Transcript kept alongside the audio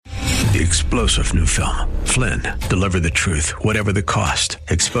The explosive new film, Flynn, Deliver the Truth, Whatever the Cost,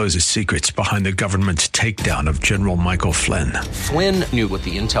 exposes secrets behind the government's takedown of General Michael Flynn. Flynn knew what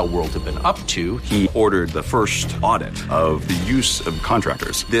the intel world had been up to. He ordered the first audit of the use of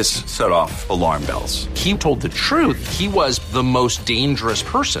contractors. This set off alarm bells. He told the truth. He was the most dangerous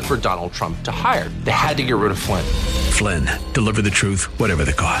person for Donald Trump to hire. They had to get rid of Flynn. Flynn, Deliver the Truth, Whatever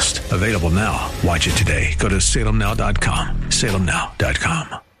the Cost. Available now. Watch it today. Go to salemnow.com.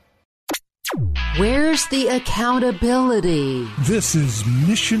 salemnow.com. Where's the accountability? This is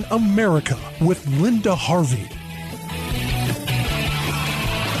Mission America with Linda Harvey.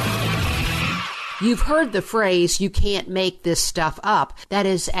 You've heard the phrase, you can't make this stuff up. That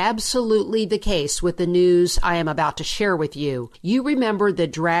is absolutely the case with the news I am about to share with you. You remember the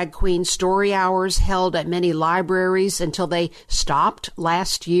drag queen story hours held at many libraries until they stopped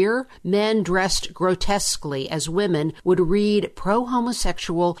last year? Men dressed grotesquely as women would read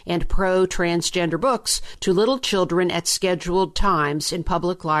pro-homosexual and pro-transgender books to little children at scheduled times in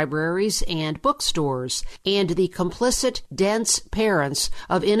public libraries and bookstores. And the complicit, dense parents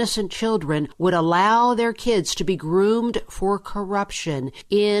of innocent children would allow their kids to be groomed for corruption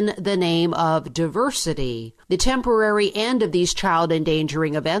in the name of diversity. The temporary end of these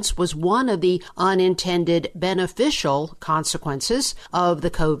child-endangering events was one of the unintended beneficial consequences of the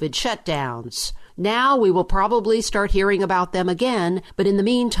COVID shutdowns. Now we will probably start hearing about them again, but in the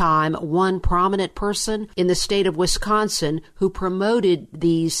meantime, one prominent person in the state of Wisconsin who promoted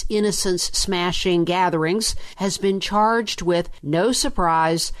these innocence-smashing gatherings has been charged with, no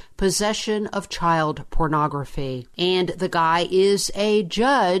surprise, possession of child pornography. And the guy is a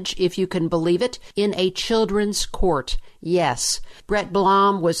judge, if you can believe it, in a children's court. Yes, Brett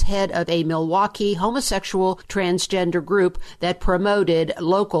Blom was head of a Milwaukee homosexual transgender group that promoted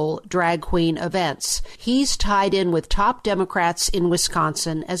local drag queen events. He's tied in with top Democrats in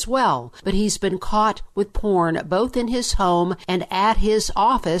Wisconsin as well, but he's been caught with porn both in his home and at his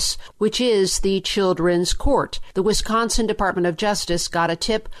office, which is the children's court. The Wisconsin Department of Justice got a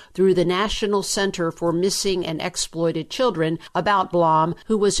tip through the National Center for Missing and Exploited Children about Blom,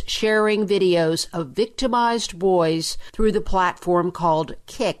 who was sharing videos of victimized boys through the platform called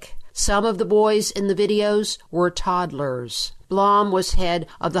Kik. Some of the boys in the videos were toddlers. Blom was head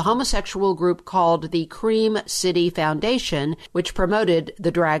of the homosexual group called the Cream City Foundation, which promoted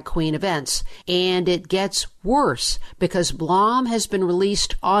the drag queen events. And it gets worse because Blom has been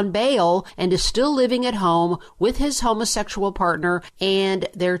released on bail and is still living at home with his homosexual partner, and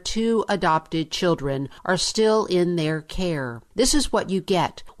their 2 adopted children are still in their care. This is what you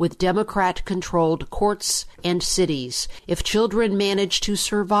get with Democrat-controlled courts and cities. If children manage to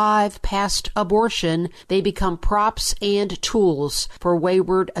survive past abortion, they become props and tools for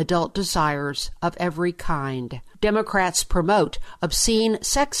wayward adult desires of every kind. Democrats promote obscene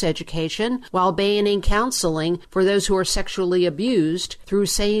sex education while banning counseling for those who are sexually abused through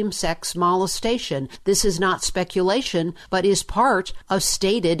same-sex molestation. This is not speculation, but is part of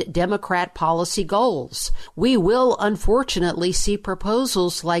stated Democrat policy goals. We will unfortunately see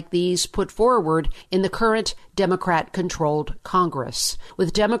proposals like these put forward in the current Democrat-controlled Congress.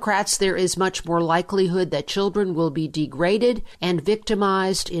 With Democrats, there is much more likelihood that children will be degraded and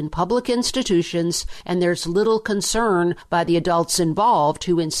victimized in public institutions, and there's little concern by the adults involved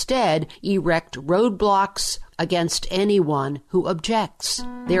who instead erect roadblocks against anyone who objects.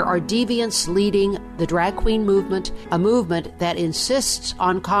 There are deviants leading the drag queen movement, a movement that insists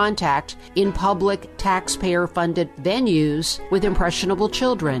on contact in public taxpayer-funded venues with impressionable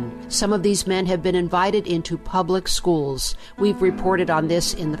children. Some of these men have been invited into public schools. We've reported on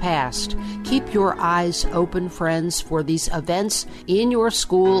this in the past. Keep your eyes open, friends, for these events in your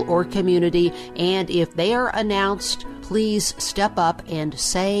school or community, and if they are announced, please step up and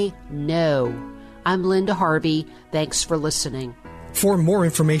say no. I'm Linda Harvey. Thanks for listening. For more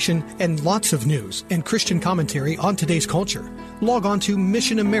information and lots of news and Christian commentary on today's culture, log on to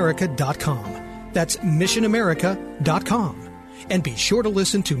missionamerica.com. That's missionamerica.com. And be sure to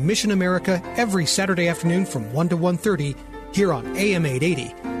listen to Mission America every Saturday afternoon from 1 to 1:30 here on AM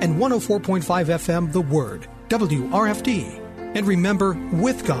 880 and 104.5 FM The Word, WRFD. And remember,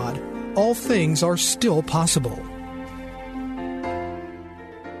 with God, all things are still possible.